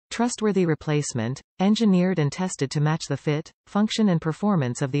Trustworthy replacement, engineered and tested to match the fit, function and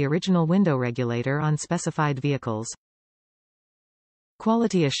performance of the original window regulator on specified vehicles.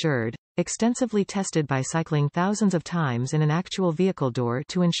 Quality assured, extensively tested by cycling thousands of times in an actual vehicle door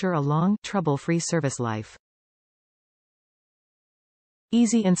to ensure a long, trouble-free service life.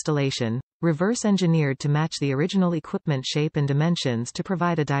 Easy installation, reverse engineered to match the original equipment shape and dimensions to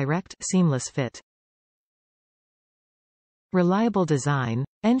provide a direct, seamless fit. Reliable design,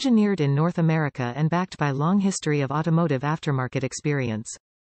 engineered in North America and backed by long history of automotive aftermarket experience.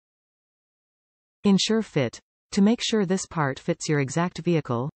 Ensure fit. To make sure this part fits your exact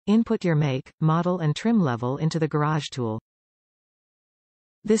vehicle, input your make, model and trim level into the garage tool.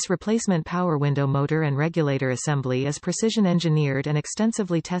 This replacement power window motor and regulator assembly is precision engineered and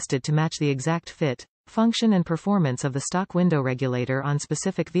extensively tested to match the exact fit, function and performance of the stock window regulator on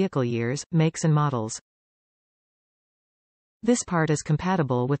specific vehicle years, makes and models. This part is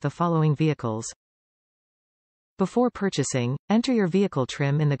compatible with the following vehicles. Before purchasing, enter your vehicle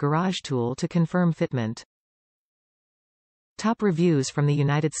trim in the garage tool to confirm fitment. Top reviews from the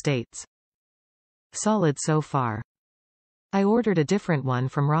United States. Solid so far. I ordered a different one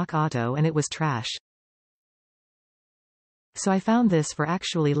from Rock Auto and it was trash. So I found this for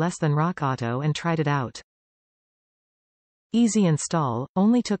actually less than Rock Auto and tried it out. Easy install,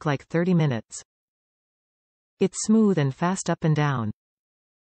 only took like 30 minutes. It's smooth and fast up and down.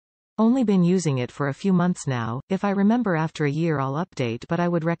 Only been using it for a few months now, if I remember after a year I'll update, but I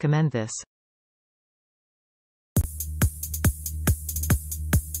would recommend this.